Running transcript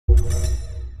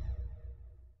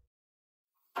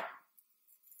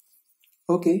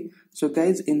Okay, so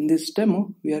guys, in this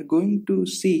demo, we are going to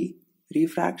see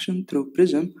refraction through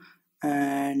prism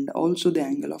and also the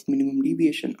angle of minimum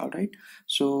deviation. Alright,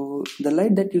 so the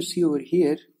light that you see over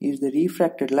here is the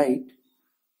refracted light.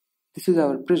 This is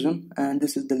our prism and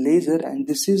this is the laser, and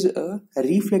this is a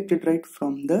reflected light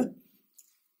from the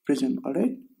prism.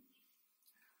 Alright,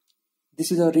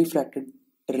 this is our refracted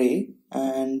ray,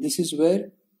 and this is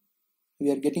where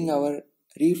we are getting our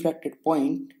refracted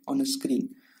point on a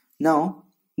screen. Now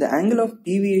the angle of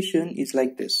deviation is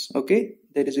like this. Okay,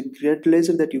 there is a red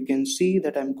laser that you can see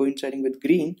that I'm coinciding with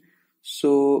green.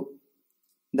 So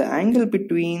the angle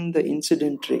between the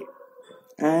incident ray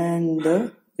and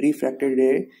the refracted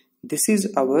ray, this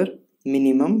is our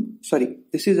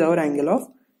this is our angle of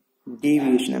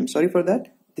deviation. I'm sorry for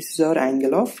that. This is our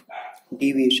angle of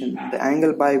deviation, the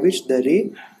angle by which the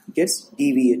ray gets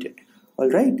deviated.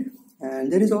 Alright,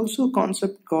 and there is also a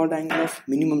concept called angle of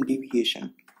minimum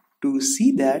deviation. To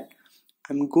see that,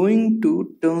 I'm going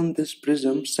to turn this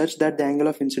prism such that the angle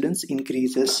of incidence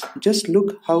increases. Just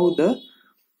look how the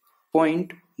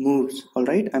point moves.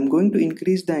 Alright, I'm going to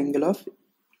increase the angle of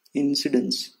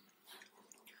incidence.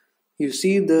 You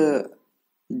see the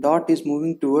dot is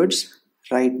moving towards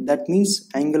right. That means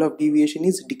angle of deviation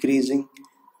is decreasing.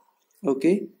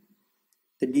 Okay,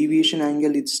 the deviation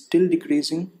angle is still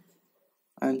decreasing.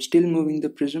 I'm still moving the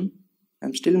prism.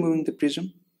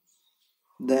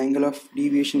 The angle of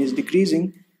deviation is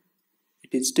decreasing.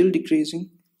 It is still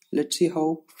decreasing. Let's see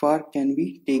how far can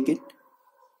we take it.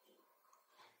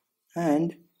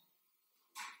 And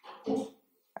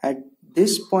at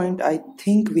this point, I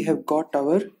think we have got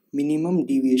our minimum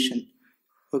deviation.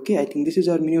 Okay, I think this is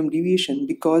our minimum deviation,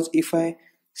 because if I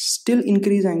still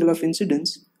increase angle of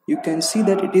incidence, you can see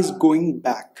that it is going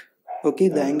back. Okay,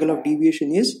 the angle of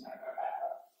deviation is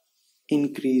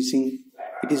increasing.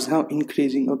 It is now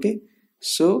increasing. Okay,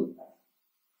 so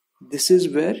this is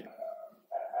where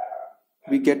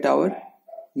we get our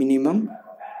minimum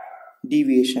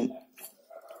deviation.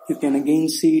 You can again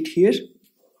see it here.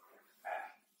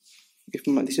 If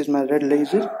this is my red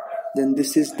laser, then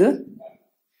this is the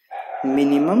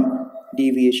minimum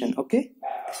deviation. Okay,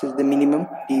 this is the minimum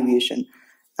deviation,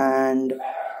 and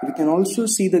we can also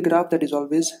see the graph that is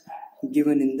always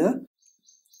given in the.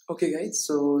 Okay guys,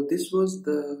 so this was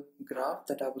the graph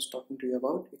that I was talking to you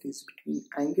about. It is between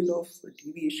angle of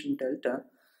deviation delta,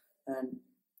 and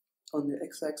on the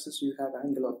x-axis you have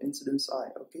angle of incidence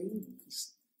I. Okay,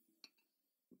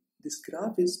 this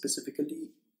graph is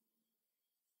specifically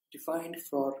defined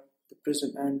for the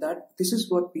prism, and this is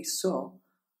what we saw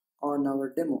on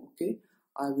our demo. Okay,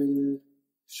 I will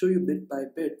show you bit by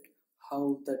bit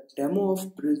how the demo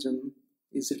of prism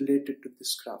is related to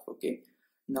this graph. Okay,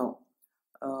 now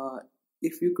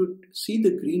if you could see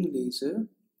the green laser,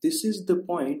 this is the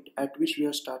point at which we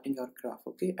are starting our graph.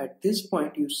 Okay, at this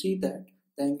point you see that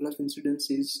the angle of incidence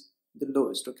is the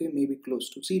lowest. Okay, maybe close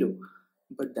to 0,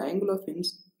 but the angle of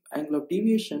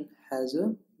deviation has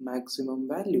a maximum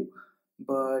value.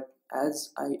 But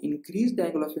as I increase the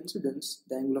angle of incidence,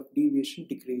 the angle of deviation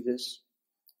decreases.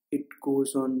 It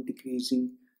goes on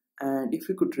decreasing. And if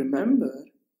you could remember,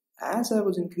 as I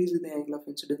was increasing the angle of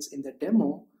incidence in the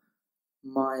demo,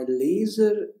 my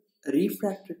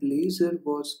refracted laser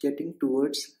was getting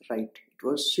towards right. It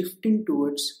was shifting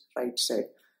towards right side.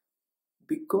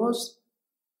 Because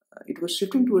it was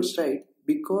shifting towards right,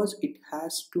 because it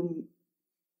has to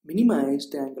minimize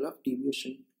the angle of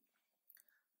deviation.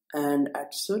 And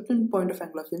at certain point of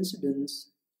angle of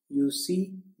incidence, you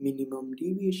see minimum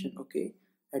deviation. Okay,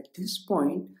 at this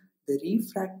point, the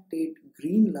refracted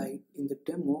green light in the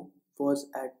demo was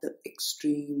at the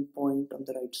extreme point on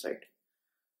the right side.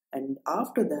 And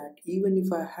after that, even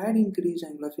if I had increased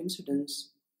angle of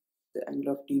incidence, the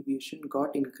angle of deviation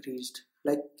got increased,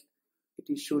 like it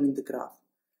is shown in the graph.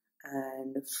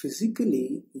 And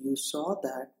physically, you saw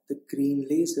that the green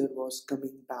laser was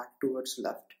coming back towards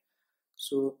left.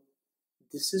 So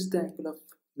this is the angle of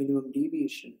minimum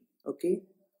deviation. Okay,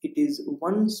 it is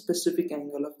one specific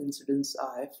angle of incidence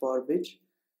I for which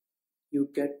you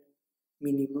get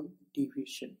minimum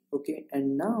deviation. Okay,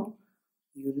 and now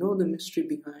you know the mystery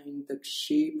behind the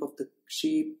shape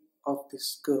of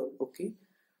this curve. Okay,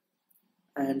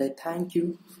 and I thank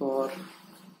you for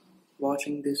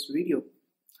watching this video.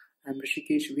 I'm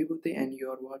Rishikesh Vibhuti and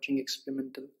you are watching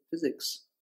Experimental Physics.